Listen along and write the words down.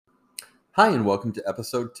Hi, and welcome to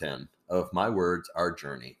episode 10 of My Words, Our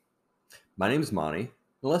Journey. My name is Monty, and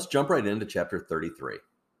let's jump right into chapter 33.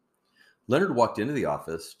 Leonard walked into the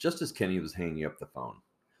office just as Kenny was hanging up the phone.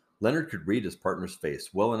 Leonard could read his partner's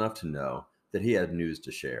face well enough to know that he had news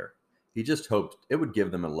to share. He just hoped it would give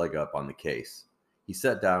them a leg up on the case. He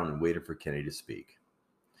sat down and waited for Kenny to speak.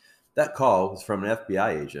 That call was from an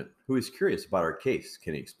FBI agent who is curious about our case,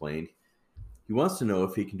 Kenny explained. He wants to know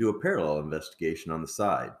if he can do a parallel investigation on the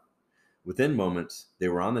side. Within moments, they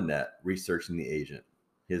were on the net researching the agent.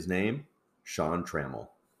 His name? Sean Trammell.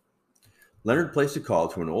 Leonard placed a call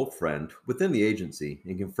to an old friend within the agency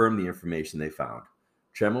and confirmed the information they found.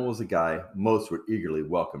 Trammell was a guy most would eagerly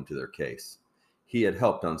welcome to their case. He had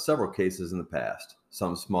helped on several cases in the past,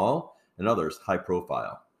 some small and others high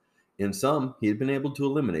profile. In some, he had been able to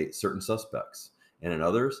eliminate certain suspects, and in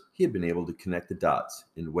others, he had been able to connect the dots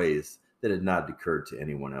in ways that had not occurred to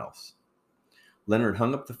anyone else. Leonard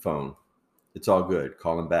hung up the phone. "It's all good.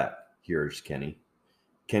 Call him back," he urged Kenny.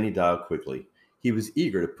 Kenny dialed quickly. He was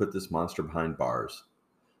eager to put this monster behind bars.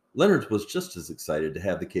 Leonard was just as excited to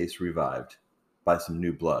have the case revived by some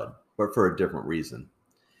new blood, but for a different reason.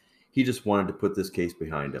 He just wanted to put this case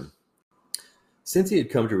behind him. Since he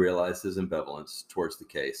had come to realize his ambivalence towards the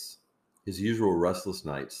case, his usual restless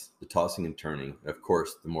nights, the tossing and turning, and of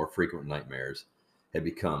course the more frequent nightmares, had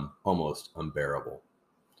become almost unbearable.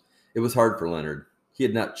 It was hard for Leonard. He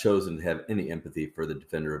had not chosen to have any empathy for the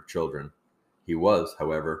defender of children. He was,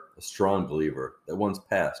 however, a strong believer that one's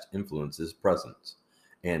past influences his present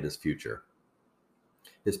and his future.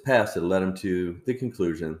 His past had led him to the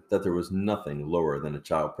conclusion that there was nothing lower than a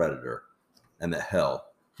child predator, and that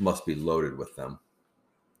hell must be loaded with them.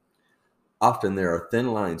 Often there are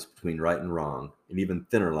thin lines between right and wrong, and even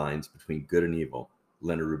thinner lines between good and evil,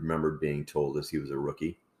 Leonard remembered being told as he was a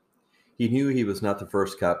rookie. He knew he was not the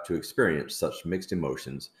first cop to experience such mixed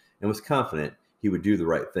emotions and was confident he would do the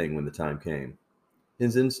right thing when the time came.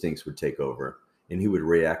 His instincts would take over, and he would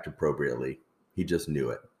react appropriately. He just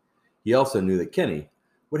knew it. He also knew that Kenny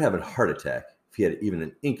would have a heart attack if he had even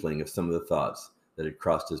an inkling of some of the thoughts that had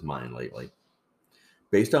crossed his mind lately.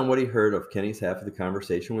 Based on what he heard of Kenny's half of the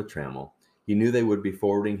conversation with Trammell, he knew they would be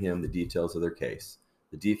forwarding him the details of their case,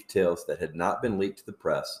 the details that had not been leaked to the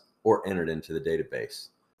press or entered into the database.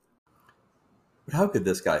 But how could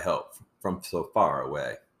this guy help from so far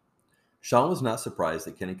away? Sean was not surprised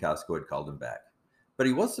that Kenny Costco had called him back, but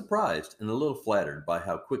he was surprised and a little flattered by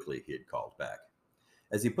how quickly he had called back.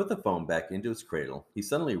 As he put the phone back into its cradle, he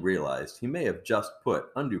suddenly realized he may have just put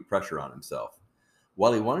undue pressure on himself.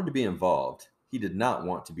 While he wanted to be involved, he did not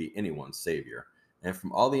want to be anyone's savior, and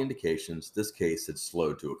from all the indications, this case had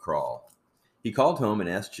slowed to a crawl. He called home and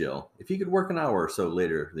asked Jill if he could work an hour or so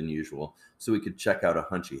later than usual so he could check out a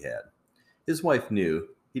hunch he had. His wife knew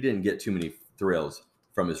he didn't get too many thrills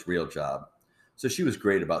from his real job, so she was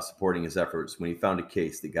great about supporting his efforts when he found a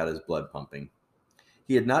case that got his blood pumping.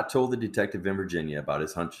 He had not told the detective in Virginia about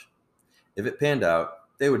his hunch. If it panned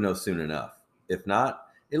out, they would know soon enough. If not,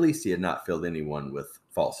 at least he had not filled anyone with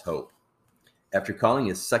false hope. After calling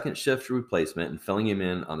his second shift replacement and filling him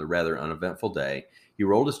in on the rather uneventful day, he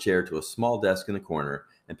rolled his chair to a small desk in the corner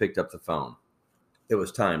and picked up the phone. It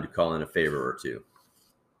was time to call in a favor or two.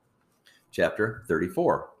 Chapter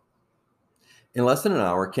 34. In less than an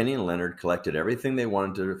hour, Kenny and Leonard collected everything they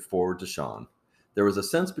wanted to forward to Sean. There was a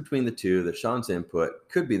sense between the two that Sean's input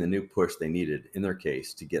could be the new push they needed in their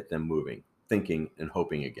case to get them moving, thinking, and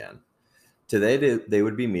hoping again. Today they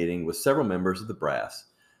would be meeting with several members of the brass,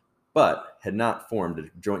 but had not formed a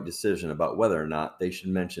joint decision about whether or not they should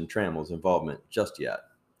mention Trammell's involvement just yet.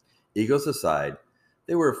 Egos aside,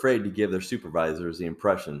 they were afraid to give their supervisors the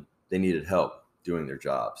impression they needed help doing their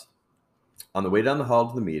jobs. On the way down the hall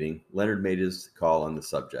to the meeting, Leonard made his call on the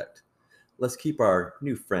subject. "Let's keep our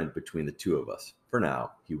new friend between the two of us, for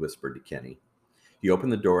now," he whispered to Kenny. He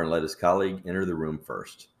opened the door and let his colleague enter the room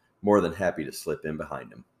first, more than happy to slip in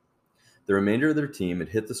behind him. The remainder of their team had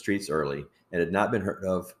hit the streets early and had not been heard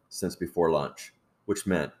of since before lunch, which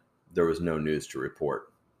meant there was no news to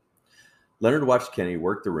report. Leonard watched Kenny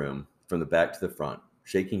work the room from the back to the front,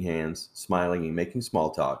 shaking hands, smiling, and making small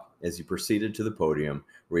talk as he proceeded to the podium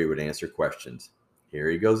where he would answer questions. Here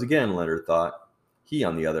he goes again, Leonard thought. He,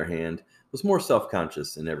 on the other hand, was more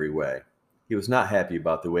self-conscious in every way. He was not happy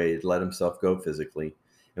about the way he had let himself go physically,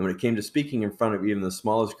 and when it came to speaking in front of even the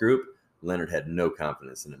smallest group, Leonard had no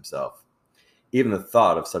confidence in himself. Even the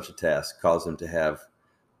thought of such a task caused him to have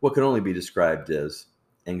what could only be described as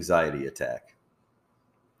anxiety attack.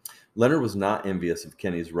 Leonard was not envious of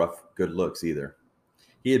Kenny's rough good looks either.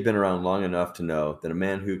 He had been around long enough to know that a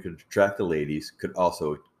man who could attract the ladies could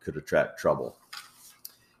attract trouble.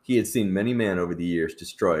 He had seen many men over the years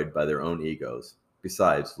destroyed by their own egos.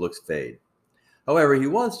 Besides, looks fade. However, he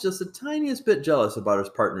was just the tiniest bit jealous about his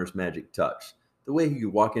partner's magic touch, the way he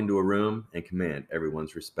could walk into a room and command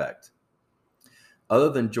everyone's respect. Other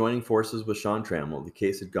than joining forces with Sean Trammell, the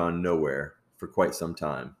case had gone nowhere for quite some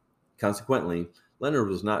time. Consequently, Leonard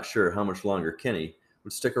was not sure how much longer Kenny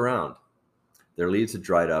would stick around. Their leads had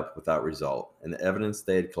dried up without result, and the evidence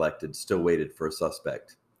they had collected still waited for a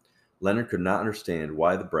suspect. Leonard could not understand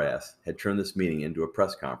why the brass had turned this meeting into a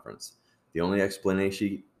press conference. The only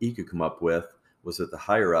explanation he could come up with was that the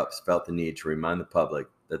higher-ups felt the need to remind the public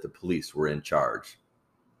that the police were in charge.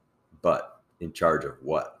 But in charge of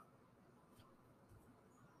what?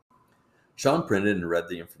 Sean printed and read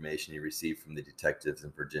the information he received from the detectives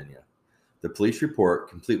in Virginia. The police report,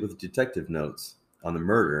 complete with detective notes on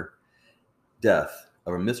the death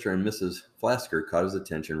of a Mr. and Mrs. Flasker, caught his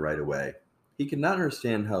attention right away. He could not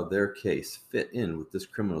understand how their case fit in with this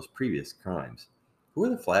criminal's previous crimes. Who were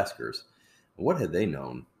the Flaskers, and what had they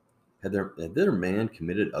known? Had their man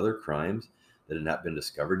committed other crimes that had not been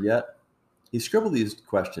discovered yet? He scribbled these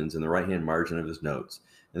questions in the right-hand margin of his notes,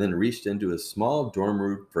 and then reached into his small dorm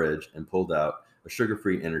room fridge and pulled out a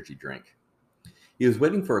sugar-free energy drink. He was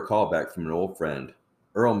waiting for a call back from an old friend,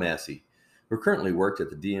 Earl Massey, who currently worked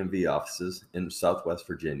at the DMV offices in Southwest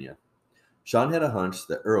Virginia. Sean had a hunch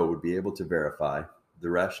that Earl would be able to verify the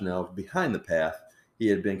rationale behind the path he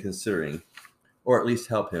had been considering, or at least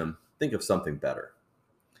help him think of something better.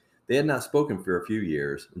 They had not spoken for a few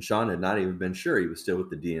years, and Sean had not even been sure he was still with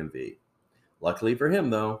the DMV. Luckily for him,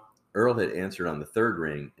 though, Earl had answered on the third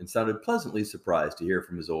ring and sounded pleasantly surprised to hear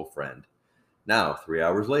from his old friend. Now, 3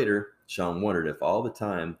 hours later, Sean wondered if all the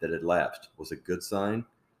time that had lapsed was a good sign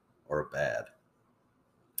or a bad.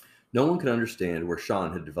 No one could understand where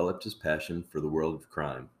Sean had developed his passion for the world of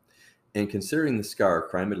crime, and considering the scar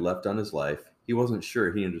crime had left on his life, he wasn't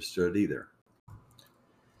sure he understood either.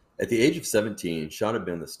 At the age of 17, Sean had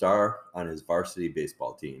been the star on his varsity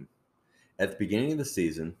baseball team. At the beginning of the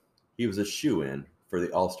season, he was a shoo-in for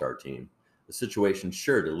the All-Star team, a situation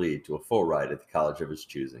sure to lead to a full ride at the college of his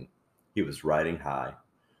choosing. He was riding high.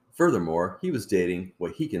 Furthermore, he was dating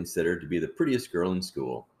what he considered to be the prettiest girl in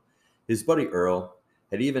school. His buddy Earl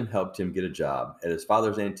had even helped him get a job at his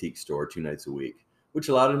father's antique store 2 nights a week, which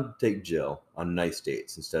allowed him to take Jill on nice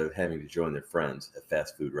dates instead of having to join their friends at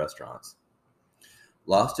fast food restaurants.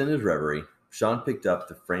 Lost in his reverie, Sean picked up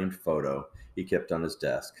the framed photo he kept on his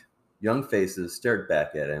desk. Young faces stared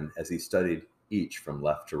back at him as he studied each from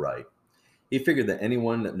left to right. He figured that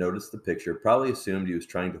anyone that noticed the picture probably assumed he was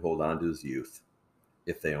trying to hold on to his youth,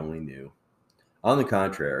 if they only knew. On the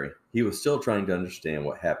contrary, he was still trying to understand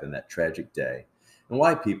what happened that tragic day and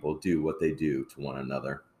why people do what they do to one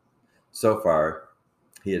another. So far,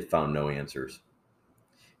 he had found no answers.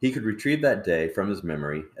 He could retrieve that day from his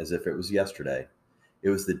memory as if it was yesterday. It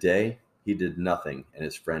was the day he did nothing and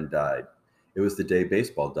his friend died. It was the day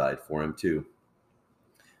baseball died for him, too.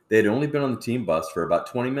 They had only been on the team bus for about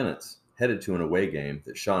 20 minutes, headed to an away game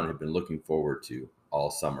that Sean had been looking forward to all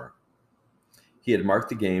summer. He had marked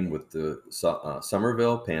the game with the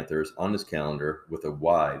Somerville Panthers on his calendar with a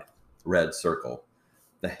wide red circle.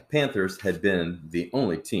 The Panthers had been the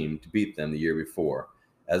only team to beat them the year before,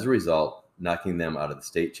 as a result, knocking them out of the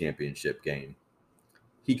state championship game.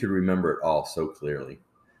 He could remember it all so clearly.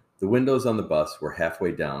 The windows on the bus were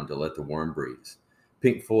halfway down to let the warm breeze.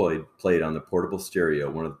 Pink Floyd played on the portable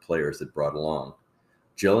stereo one of the players had brought along.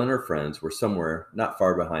 Jill and her friends were somewhere not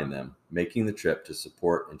far behind them, making the trip to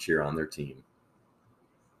support and cheer on their team.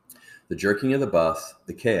 The jerking of the bus,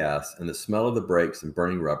 the chaos, and the smell of the brakes and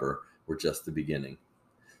burning rubber were just the beginning.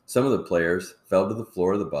 Some of the players fell to the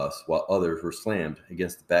floor of the bus, while others were slammed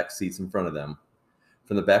against the back seats in front of them.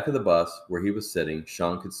 From the back of the bus, where he was sitting,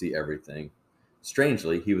 Sean could see everything.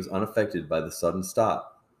 Strangely, he was unaffected by the sudden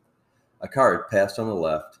stop. A car had passed on the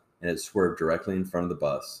left and had swerved directly in front of the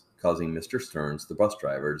bus, causing Mr. Stearns, the bus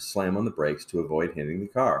driver, to slam on the brakes to avoid hitting the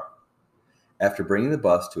car. After bringing the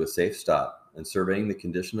bus to a safe stop and surveying the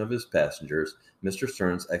condition of his passengers, Mr.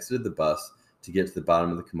 Stearns exited the bus to get to the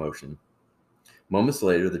bottom of the commotion. Moments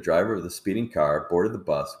later, the driver of the speeding car boarded the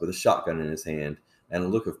bus with a shotgun in his hand and a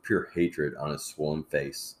look of pure hatred on his swollen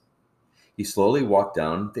face. He slowly walked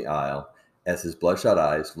down the aisle as his bloodshot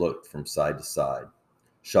eyes looked from side to side.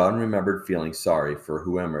 Sean remembered feeling sorry for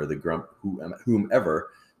whomever the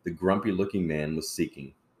grumpy-looking man was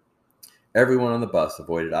seeking. Everyone on the bus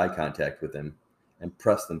avoided eye contact with him and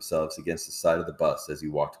pressed themselves against the side of the bus as he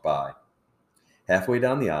walked by. Halfway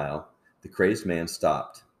down the aisle, the crazed man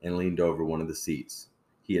stopped and leaned over one of the seats.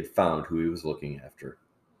 He had found who he was looking after.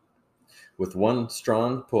 With one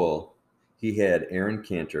strong pull, he had Aaron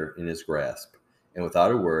Cantor in his grasp. and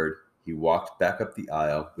without a word, he walked back up the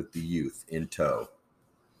aisle with the youth in tow.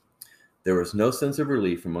 There was no sense of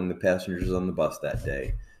relief among the passengers on the bus that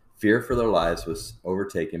day. Fear for their lives was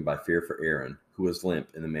overtaken by fear for Aaron, who was limp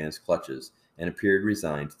in the man's clutches and appeared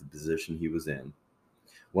resigned to the position he was in.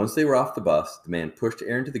 Once they were off the bus, the man pushed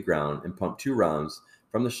Aaron to the ground and pumped 2 rounds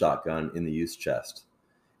from the shotgun in the youth's chest.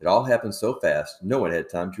 It all happened so fast, no one had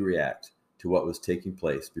time to react to what was taking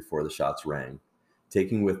place before the shots rang,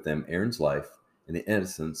 taking with them Aaron's life and the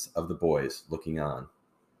innocence of the boys looking on.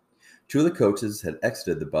 2 of the coaches had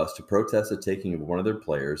exited the bus to protest the taking of one of their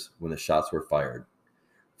players when the shots were fired.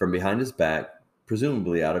 From behind his back,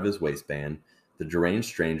 presumably out of his waistband, the deranged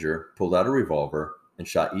stranger pulled out a revolver and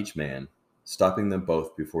shot each man, stopping them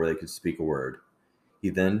both before they could speak a word. He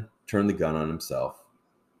then turned the gun on himself.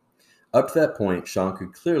 Up to that point, Sean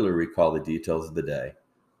could clearly recall the details of the day,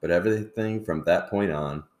 but everything from that point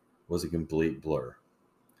on was a complete blur.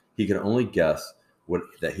 He could only guess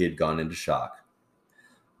that he had gone into shock.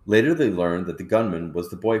 Later they learned that the gunman was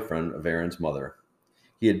the boyfriend of Aaron's mother.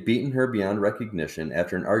 He had beaten her beyond recognition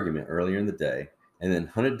after an argument earlier in the day, and then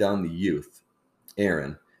hunted down the youth,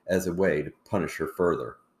 Aaron, as a way to punish her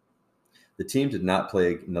further. The team did not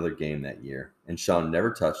play another game that year, and Sean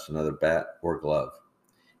never touched another bat or glove.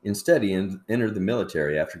 Instead, he entered the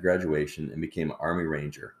military after graduation and became an Army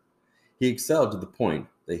Ranger. He excelled to the point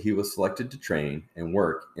that he was selected to train and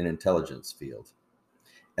work in an intelligence field.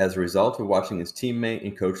 As a result of watching his teammate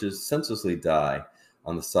and coaches senselessly die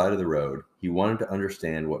on the side of the road, he wanted to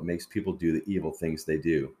understand what makes people do the evil things they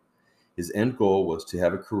do. His end goal was to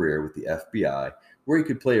have a career with the FBI, where he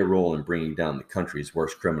could play a role in bringing down the country's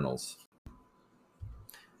worst criminals.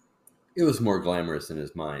 It was more glamorous in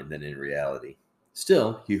his mind than in reality.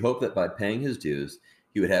 Still, he hoped that by paying his dues,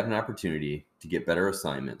 he would have an opportunity to get better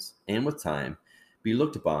assignments, and with time, be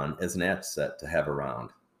looked upon as an asset to have around.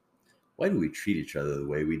 Why do we treat each other the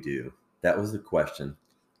way we do? That was the question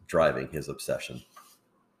driving his obsession.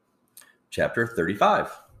 Chapter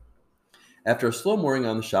 35. After a slow morning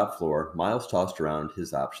on the shop floor, Myles tossed around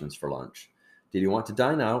his options for lunch. Did he want to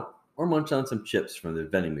dine out or munch on some chips from the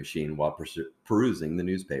vending machine while perusing the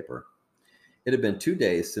newspaper? It had been 2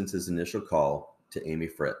 days since his initial call to Amy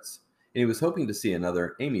Fritz, and he was hoping to see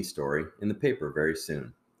another Amy story in the paper very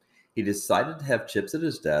soon. He decided to have chips at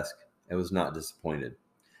his desk and was not disappointed.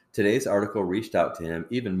 Today's article reached out to him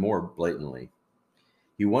even more blatantly.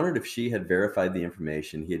 He wondered if she had verified the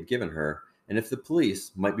information he had given her and if the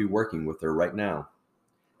police might be working with her right now.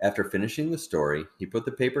 After finishing the story, he put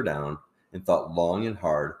the paper down and thought long and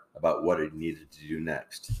hard about what he needed to do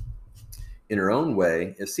next. In her own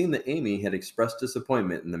way, it seemed that Amy had expressed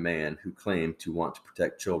disappointment in the man who claimed to want to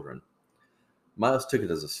protect children. Myles took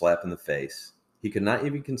it as a slap in the face. He could not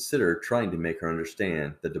even consider trying to make her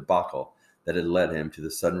understand the debacle that had led him to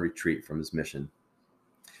the sudden retreat from his mission.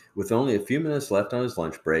 With only a few minutes left on his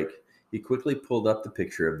lunch break, he quickly pulled up the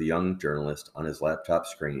picture of the young journalist on his laptop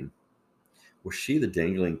screen. Was she the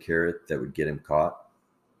dangling carrot that would get him caught?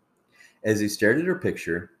 As he stared at her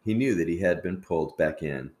picture, he knew that he had been pulled back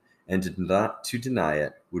in, and to deny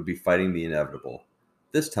it would be fighting the inevitable.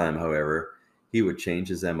 This time, however, he would change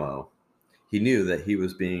his MO. He knew that he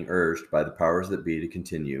was being urged by the powers that be to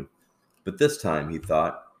continue, but this time, he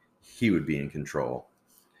thought, he would be in control.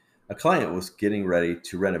 A client was getting ready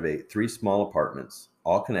to renovate 3 small apartments,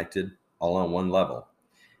 all connected, all on one level,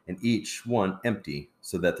 and each one empty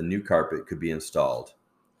so that the new carpet could be installed.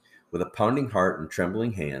 With a pounding heart and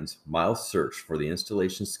trembling hands, Myles searched for the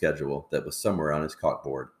installation schedule that was somewhere on his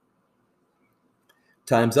corkboard.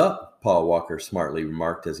 "Time's up," Paul Walker smartly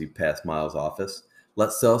remarked as he passed Myles' office.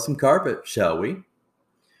 "Let's sell some carpet, shall we?"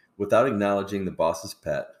 Without acknowledging the boss's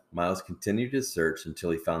pet, Myles continued his search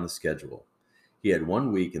until he found the schedule. He had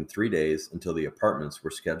 1 week and 3 days until the apartments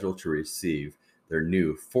were scheduled to receive their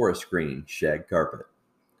new forest green shag carpet.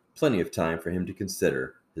 Plenty of time for him to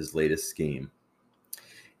consider his latest scheme.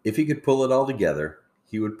 If he could pull it all together,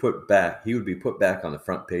 he would be put back on the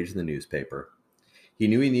front page of the newspaper. He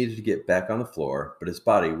knew he needed to get back on the floor, but his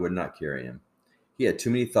body would not carry him. He had too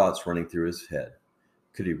many thoughts running through his head.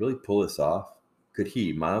 Could he really pull this off? Could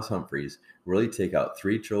he, Myles Humphreys, really take out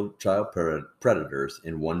 3 child predators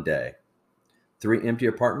in 1 day? 3 empty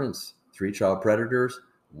apartments, 3 child predators,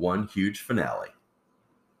 1 huge finale.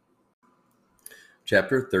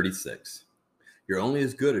 Chapter 36. You're only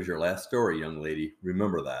as good as your last story, young lady.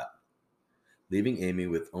 Remember that. Leaving Amy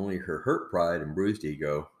with only her hurt pride and bruised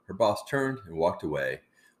ego, her boss turned and walked away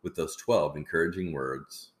with those 12 encouraging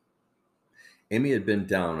words. Amy had been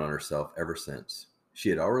down on herself ever since. She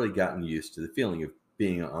had already gotten used to the feeling of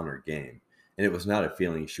being on her game, and it was not a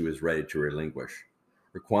feeling she was ready to relinquish.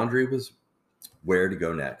 Her quandary was where to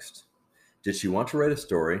go next. Did she want to write a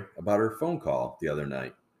story about her phone call the other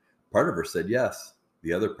night? Part of her said yes.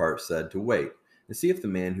 The other part said to wait and see if the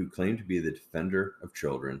man who claimed to be the defender of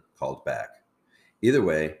children called back. Either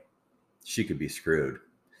way, she could be screwed.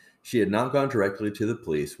 She had not gone directly to the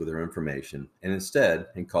police with her information and instead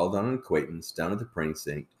had called on an acquaintance down at the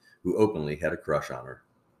precinct who openly had a crush on her.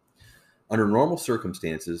 Under normal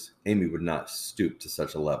circumstances, Amy would not stoop to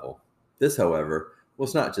such a level. This, however,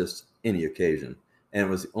 was not just any occasion, and it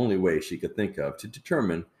was the only way she could think of to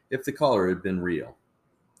determine if the caller had been real.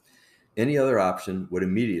 Any other option would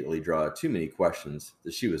immediately draw too many questions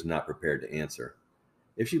that she was not prepared to answer.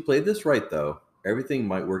 If she played this right, though, everything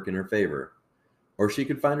might work in her favor, or she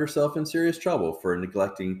could find herself in serious trouble for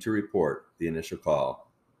neglecting to report the initial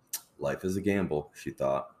call. Life is a gamble, she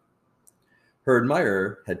thought. Her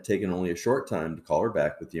admirer had taken only a short time to call her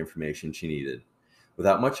back with the information she needed.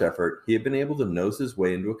 Without much effort, he had been able to nose his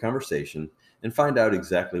way into a conversation and find out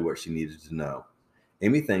exactly what she needed to know.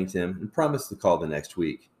 Amy thanked him and promised to call the next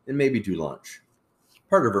week and maybe do lunch.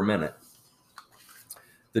 Part of her meant it.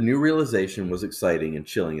 The new realization was exciting and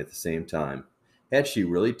chilling at the same time. Had she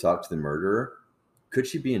really talked to the murderer? Could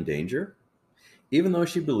she be in danger? Even though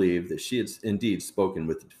she believed that she had indeed spoken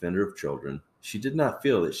with the defender of children, she did not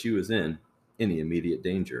feel that she was in any immediate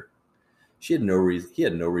danger. He had no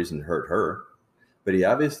reason to hurt her, but he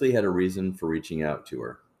obviously had a reason for reaching out to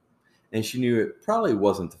her. And she knew it probably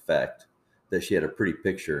wasn't the fact that she had a pretty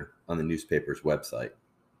picture on the newspaper's website.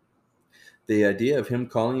 The idea of him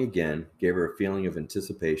calling again gave her a feeling of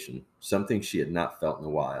anticipation, something she had not felt in a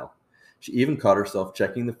while. She even caught herself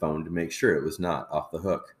checking the phone to make sure it was not off the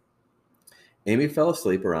hook. Amy fell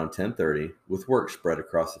asleep around 10:30 with work spread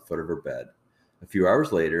across the foot of her bed. A few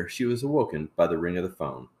hours later, she was awoken by the ring of the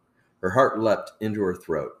phone. Her heart leapt into her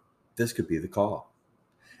throat. This could be the call.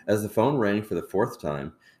 As the phone rang for the fourth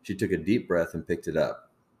time, she took a deep breath and picked it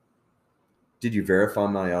up. "Did you verify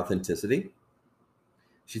my authenticity?"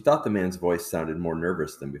 She thought the man's voice sounded more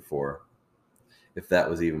nervous than before, if that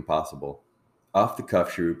was even possible. Off the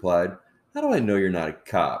cuff, she replied, "How do I know you're not a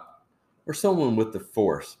cop or someone with the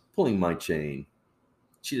force pulling my chain?"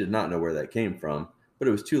 She did not know where that came from, but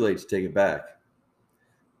it was too late to take it back.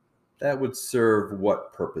 "That would serve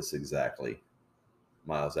what purpose exactly?"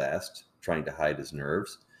 Myles asked, trying to hide his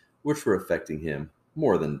nerves, which were affecting him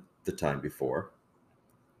more than the time before.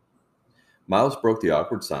 Myles broke the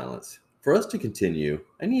awkward silence. "For us to continue,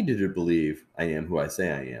 I need you to believe I am who I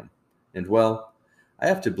say I am. And, well, I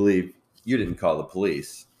have to believe you didn't call the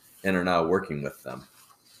police and are now working with them.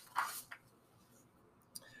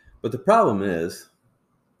 But the problem is,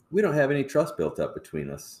 we don't have any trust built up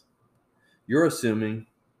between us. You're assuming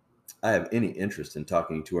I have any interest in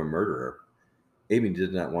talking to a murderer." Amy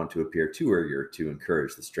did not want to appear too eager to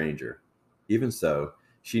encourage the stranger. Even so,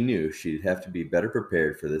 she knew she'd have to be better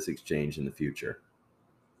prepared for this exchange in the future.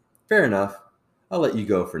 "Fair enough. I'll let you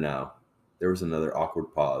go for now." There was another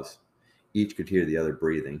awkward pause. Each could hear the other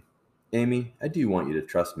breathing. "Amy, I do want you to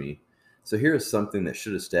trust me, so here is something that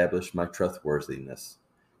should establish my trustworthiness.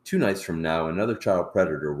 2 nights from now, another child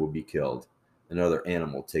predator will be killed, another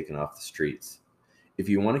animal taken off the streets. If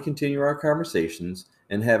you want to continue our conversations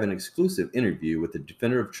and have an exclusive interview with the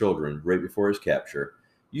defender of children right before his capture,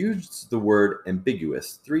 use the word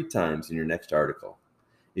ambiguous 3 times in your next article.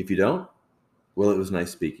 If you don't, well, it was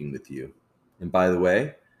nice speaking with you. And by the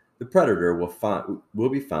way, the predator will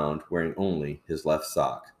be found wearing only his left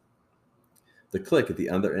sock." The click at the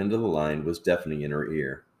other end of the line was deafening in her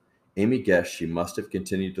ear. Amy guessed she must have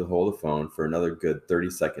continued to hold the phone for another good 30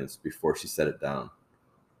 seconds before she set it down.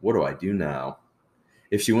 What do I do now?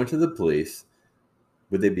 If she went to the police,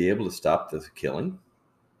 would they be able to stop the killing?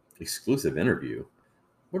 Exclusive interview?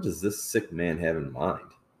 What does this sick man have in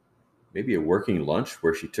mind? Maybe a working lunch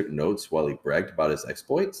where she took notes while he bragged about his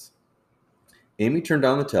exploits? Amy turned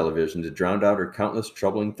on the television to drown out her countless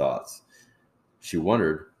troubling thoughts. She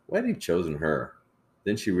wondered why had he chosen her.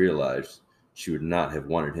 Then she realized she would not have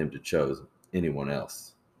wanted him to choose anyone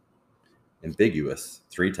else. Ambiguous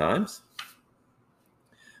 3 times?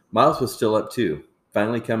 Myles was still up too,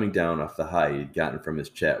 finally coming down off the high he had gotten from his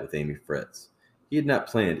chat with Amy Fritz. He had not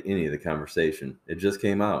planned any of the conversation. It just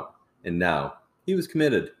came out. And now, he was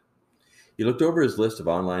committed. He looked over his list of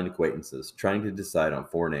online acquaintances, trying to decide on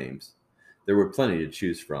 4 names. There were plenty to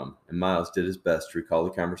choose from, and Myles did his best to recall the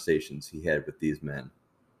conversations he had with these men.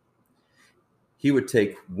 He would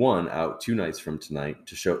take one out 2 nights from tonight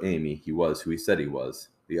to show Amy he was who he said he was.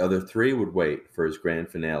 The other 3 would wait for his grand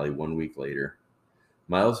finale 1 week later.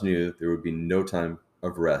 Myles knew there would be no time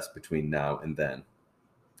of rest between now and then.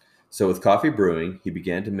 So with coffee brewing, he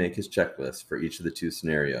began to make his checklist for each of the 2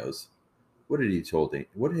 scenarios. What had he told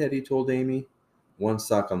Amy? one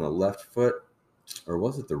sock on the left foot, or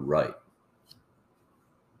was it the right?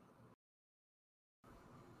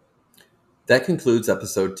 That concludes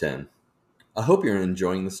episode 10. I hope you're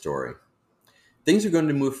enjoying the story. Things are going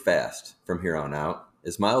to move fast from here on out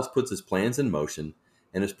as Myles puts his plans in motion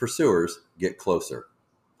and his pursuers get closer.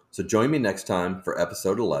 So join me next time for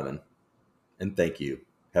episode 11, and thank you.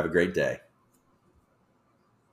 Have a great day.